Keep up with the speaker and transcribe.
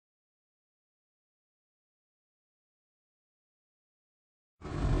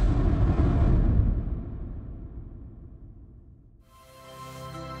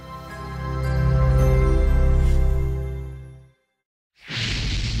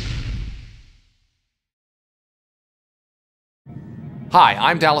Hi,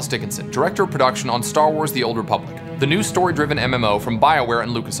 I'm Dallas Dickinson, Director of Production on Star Wars The Old Republic, the new story-driven MMO from BioWare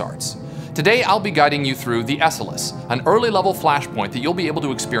and LucasArts. Today, I'll be guiding you through the Esseles, an early-level flashpoint that you'll be able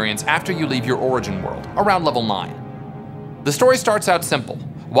to experience after you leave your origin world, around level 9. The story starts out simple.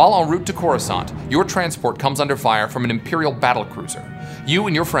 While en route to Coruscant, your transport comes under fire from an Imperial battlecruiser. You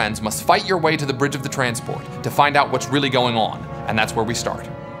and your friends must fight your way to the bridge of the transport to find out what's really going on, and that's where we start.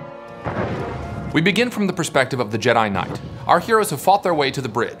 We begin from the perspective of the Jedi Knight. Our heroes have fought their way to the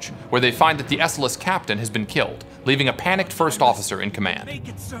bridge, where they find that the Esseles captain has been killed, leaving a panicked first officer in command.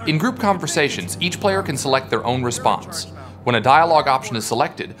 In group conversations, each player can select their own response. When a dialogue option is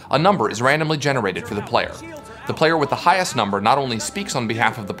selected, a number is randomly generated for the player. The player with the highest number not only speaks on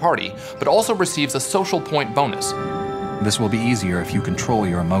behalf of the party, but also receives a social point bonus. This will be easier if you control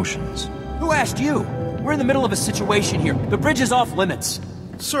your emotions. Who asked you? We're in the middle of a situation here. The bridge is off limits.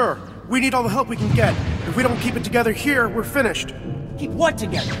 Sir, we need all the help we can get. If we don't keep it together here, we're finished. Keep what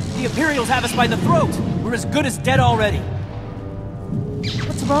together? The Imperials have us by the throat. We're as good as dead already.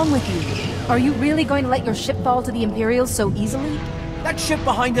 What's wrong with you? Are you really going to let your ship fall to the Imperials so easily? That ship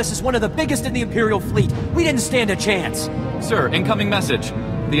behind us is one of the biggest in the Imperial fleet. We didn't stand a chance. Sir, incoming message.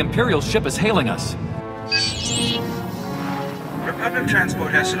 The Imperial ship is hailing us. Republic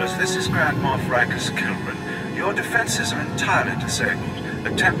Transport Esseles, this is Grand Moff Rikus Kilran. Your defenses are entirely disabled.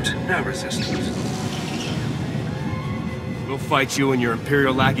 Attempt no resistance. We'll fight you and your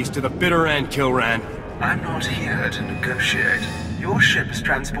Imperial lackeys to the bitter end, Kilran. I'm not here to negotiate. Your ship is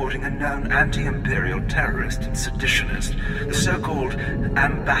transporting a known anti-Imperial terrorist and seditionist, the so-called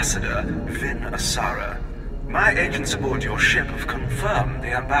Ambassador Vin Asara. My agents aboard your ship have confirmed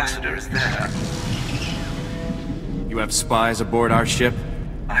the Ambassador is there. You have spies aboard our ship?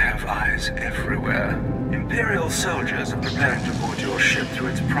 I have eyes everywhere. Imperial soldiers are preparing to board your ship through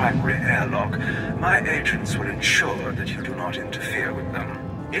its primary airlock. My agents will ensure that you do not interfere with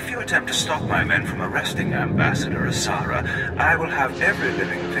them. If you attempt to stop my men from arresting Ambassador Asara, I will have every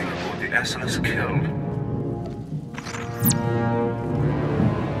living thing aboard the Esseles killed.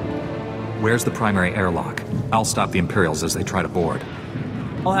 Where's the primary airlock? I'll stop the Imperials as they try to board.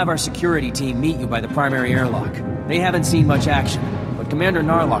 I'll have our security team meet you by the primary airlock. They haven't seen much action, but Commander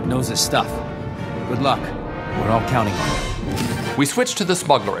Narlock knows his stuff. Good luck. We're all counting on you. We switch to the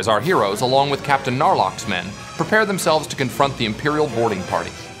smuggler as our heroes, along with Captain Narlock's men, prepare themselves to confront the Imperial boarding party.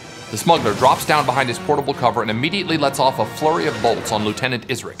 The smuggler drops down behind his portable cover and immediately lets off a flurry of bolts on Lieutenant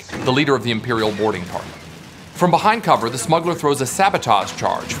Isric, the leader of the Imperial boarding party. From behind cover, the smuggler throws a sabotage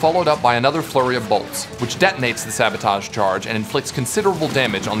charge, followed up by another flurry of bolts, which detonates the sabotage charge and inflicts considerable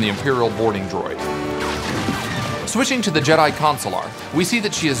damage on the Imperial boarding droid. Switching to the Jedi Consular, we see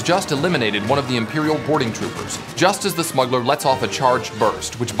that she has just eliminated one of the Imperial boarding troopers, just as the smuggler lets off a charged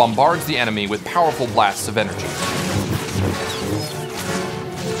burst, which bombards the enemy with powerful blasts of energy.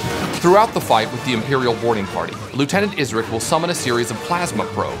 Throughout the fight with the Imperial boarding party, Lieutenant Isric will summon a series of plasma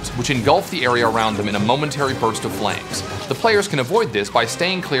probes, which engulf the area around them in a momentary burst of flames. The players can avoid this by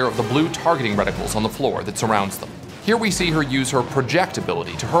staying clear of the blue targeting reticles on the floor that surrounds them. Here we see her use her project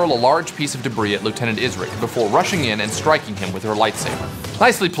ability to hurl a large piece of debris at Lieutenant Isric before rushing in and striking him with her lightsaber.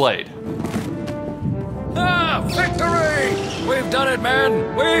 Nicely played. Ah, victory! We've done it,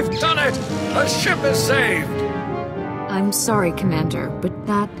 men! We've done it! The ship is saved! I'm sorry, Commander, but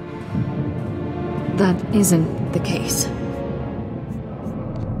that isn't the case.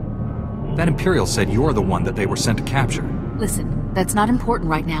 That Imperial said you're the one that they were sent to capture. Listen, that's not important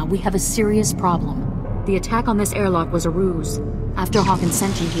right now. We have a serious problem. The attack on this airlock was a ruse. After Hawkins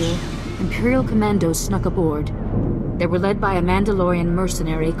sent you here, Imperial commandos snuck aboard. They were led by a Mandalorian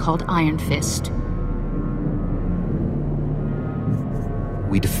mercenary called Iron Fist.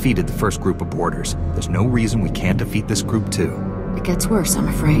 We defeated the first group of boarders. There's no reason we can't defeat this group too. It gets worse, I'm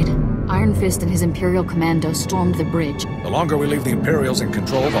afraid. Iron Fist and his Imperial commandos stormed the bridge. The longer we leave the Imperials in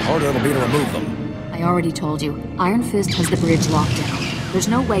control, the harder it'll be to remove them. I already told you, Iron Fist has the bridge locked down. There's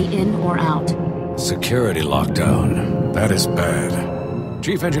no way in or out. Security lockdown. That is bad.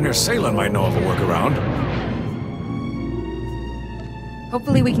 Chief Engineer Salen might know of a workaround.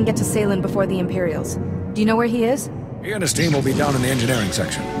 Hopefully we can get to Salen before the Imperials. Do you know where he is? He and his team will be down in the engineering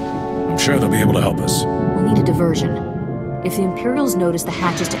section. I'm sure they'll be able to help us. We'll need a diversion. If the Imperials notice the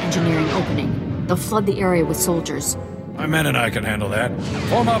hatches to engineering opening, they'll flood the area with soldiers. My men and I can handle that.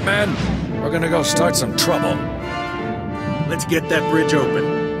 Form up, men. We're gonna go start some trouble. Let's get that bridge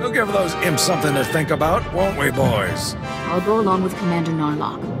open. We'll give those imps something to think about, won't we, boys? I'll go along with Commander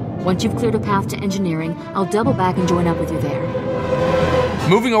Narlock. Once you've cleared a path to engineering, I'll double back and join up with you there.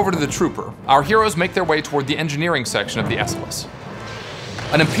 Moving over to the trooper, our heroes make their way toward the engineering section of the Esseles.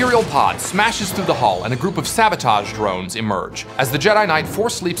 An Imperial pod smashes through the hull and a group of sabotage drones emerge. As the Jedi Knight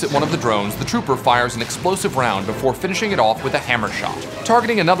force leaps at one of the drones, the trooper fires an explosive round before finishing it off with a hammer shot.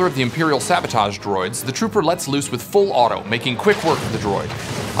 Targeting another of the Imperial sabotage droids, the trooper lets loose with full auto, making quick work of the droid.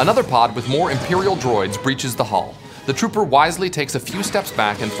 Another pod with more Imperial droids breaches the hull. The trooper wisely takes a few steps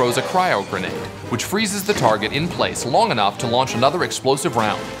back and throws a cryo grenade, which freezes the target in place long enough to launch another explosive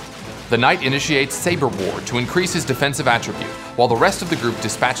round. The Knight initiates Saber Ward to increase his defensive attribute, while the rest of the group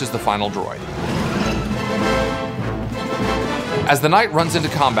dispatches the final droid. As the Knight runs into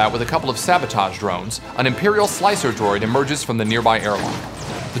combat with a couple of sabotage drones, an Imperial slicer droid emerges from the nearby airlock.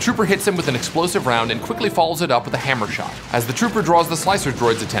 The trooper hits him with an explosive round and quickly follows it up with a hammer shot. As the trooper draws the slicer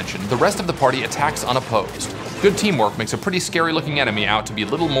droid's attention, the rest of the party attacks unopposed. Good teamwork makes a pretty scary-looking enemy out to be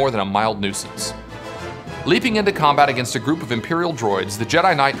little more than a mild nuisance. Leaping into combat against a group of Imperial droids, the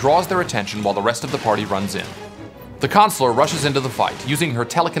Jedi Knight draws their attention while the rest of the party runs in. The Consular rushes into the fight, using her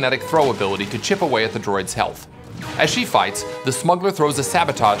telekinetic throw ability to chip away at the droid's health. As she fights, the smuggler throws a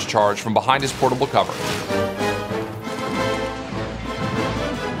sabotage charge from behind his portable cover.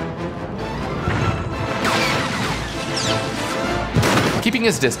 Keeping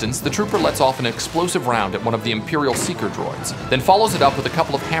his distance, the trooper lets off an explosive round at one of the Imperial Seeker droids, then follows it up with a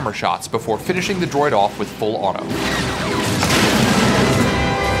couple of hammer shots before finishing the droid off with full auto.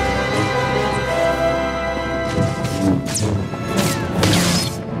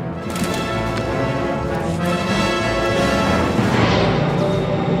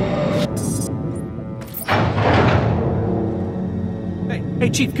 Hey,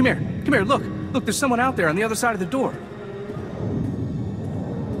 Chief, come here. Come here, look. Look, there's someone out there on the other side of the door.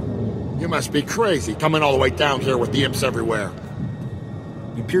 You must be crazy, coming all the way down here with the imps everywhere.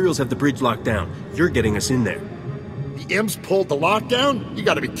 Imperials have the bridge locked down. You're getting us in there. The imps pulled the lockdown? You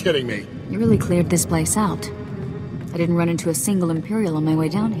gotta be kidding me. You really cleared this place out. I didn't run into a single Imperial on my way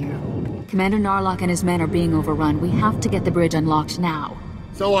down here. Commander Narlock and his men are being overrun. We have to get the bridge unlocked now.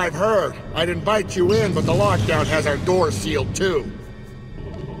 So I've heard. I'd invite you in, but the lockdown has our doors sealed too.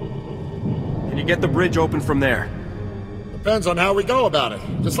 Can you get the bridge open from there? Depends on how we go about it.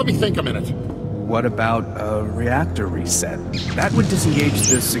 Just let me think a minute. What about a reactor reset? That would disengage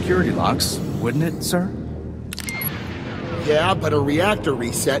the security locks, wouldn't it, sir? Yeah, but a reactor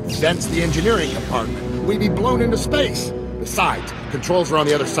reset vents the engineering compartment. We'd be blown into space. Besides, controls are on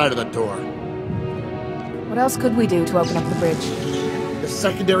the other side of the door. What else could we do to open up the bridge? The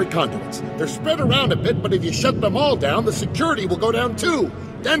secondary conduits. They're spread around a bit, but if you shut them all down, the security will go down too.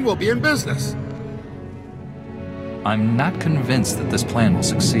 Then we'll be in business. I'm not convinced that this plan will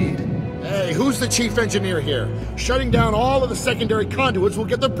succeed. Hey, who's the chief engineer here? Shutting down all of the secondary conduits will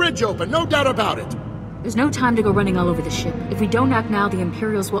get the bridge open, no doubt about it. There's no time to go running all over the ship. If we don't act now, the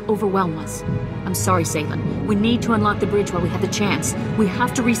Imperials will overwhelm us. I'm sorry, Salen. We need to unlock the bridge while we have the chance. We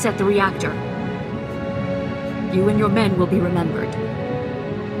have to reset the reactor. You and your men will be remembered.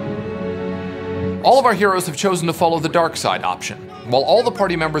 All of our heroes have chosen to follow the dark side option. While all the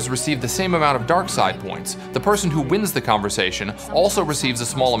party members receive the same amount of dark side points, the person who wins the conversation also receives a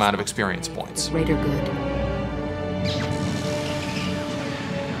small amount of experience points. Greater good.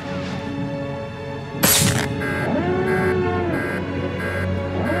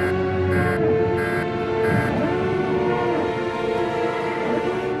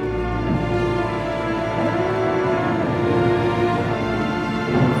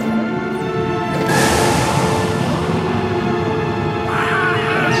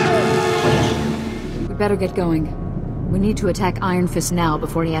 Better get going. We need to attack Iron Fist now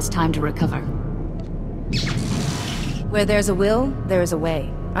before he has time to recover. Where there's a will, there is a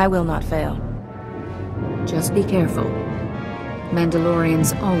way. I will not fail. Just be careful.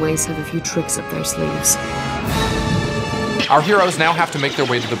 Mandalorians always have a few tricks up their sleeves. Our heroes now have to make their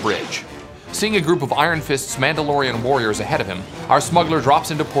way to the bridge. Seeing a group of Iron Fist's Mandalorian warriors ahead of him, our smuggler drops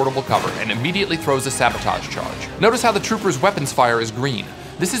into portable cover and immediately throws a sabotage charge. Notice how the trooper's weapons fire is green.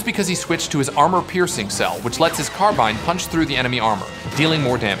 This is because he switched to his armor-piercing cell, which lets his carbine punch through the enemy armor, dealing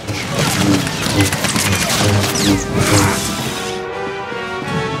more damage.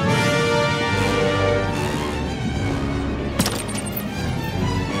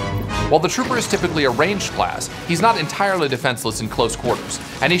 While the trooper is typically a ranged class, he's not entirely defenseless in close quarters,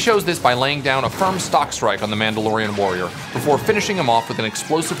 and he shows this by laying down a firm stock strike on the Mandalorian warrior before finishing him off with an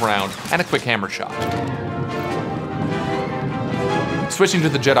explosive round and a quick hammer shot. Switching to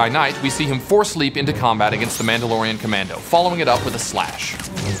the Jedi Knight, we see him force leap into combat against the Mandalorian commando, following it up with a slash.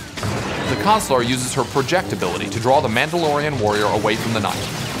 The Consular uses her project ability to draw the Mandalorian warrior away from the Knight.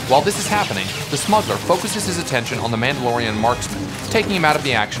 While this is happening, the smuggler focuses his attention on the Mandalorian marksman, taking him out of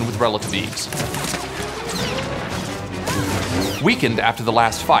the action with relative ease. Weakened after the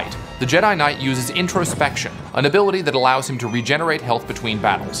last fight, the Jedi Knight uses introspection, an ability that allows him to regenerate health between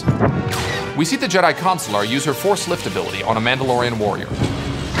battles. We see the Jedi Consular use her Force Lift ability on a Mandalorian warrior.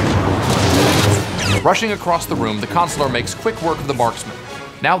 Rushing across the room, the Consular makes quick work of the marksman.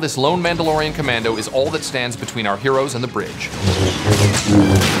 Now this lone Mandalorian commando is all that stands between our heroes and the bridge.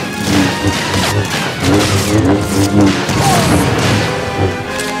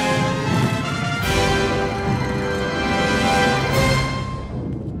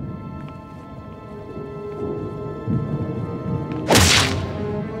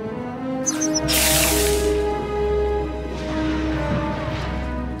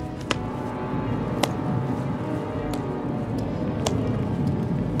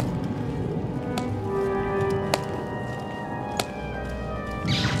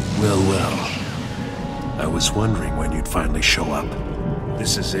 I was wondering when you'd finally show up.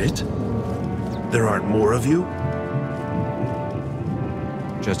 This is it? There aren't more of you?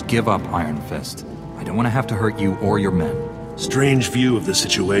 Just give up, Iron Fist. I don't want to have to hurt you or your men. Strange view of the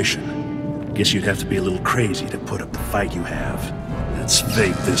situation. Guess you'd have to be a little crazy to put up the fight you have. Let's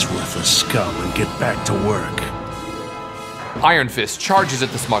fake this worthless scum and get back to work. Iron Fist charges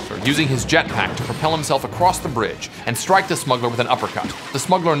at the smuggler, using his jetpack to propel himself across the bridge and strike the smuggler with an uppercut. The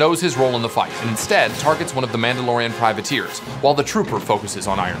smuggler knows his role in the fight and instead targets one of the Mandalorian privateers, while the trooper focuses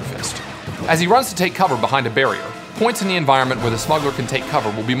on Iron Fist. As he runs to take cover behind a barrier, points in the environment where the smuggler can take cover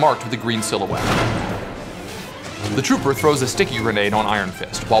will be marked with a green silhouette. The trooper throws a sticky grenade on Iron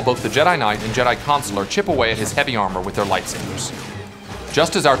Fist, while both the Jedi Knight and Jedi Consular chip away at his heavy armor with their lightsabers.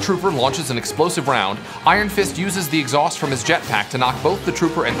 Just as our trooper launches an explosive round, Iron Fist uses the exhaust from his jetpack to knock both the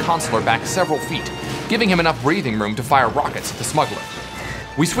trooper and Consular back several feet, giving him enough breathing room to fire rockets at the smuggler.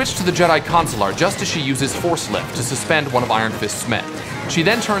 We switch to the Jedi Consular just as she uses Force Lift to suspend one of Iron Fist's men. She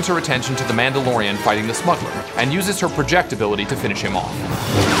then turns her attention to the Mandalorian fighting the smuggler, and uses her project ability to finish him off.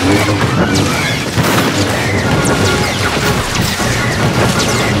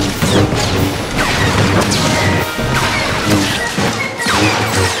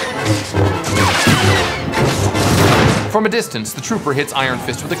 From a distance, the trooper hits Iron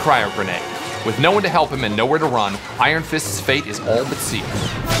Fist with a cryo grenade. With no one to help him and nowhere to run, Iron Fist's fate is all but sealed.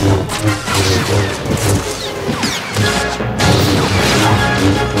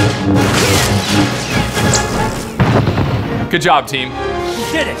 Good job, team.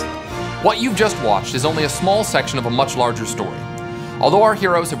 We did it! What you've just watched is only a small section of a much larger story. Although our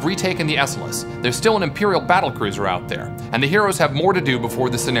heroes have retaken the Esseles, there's still an Imperial battlecruiser out there, and the heroes have more to do before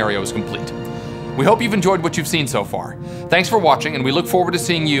the scenario is complete. We hope you've enjoyed what you've seen so far. Thanks for watching, and we look forward to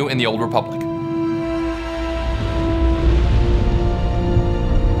seeing you in the Old Republic.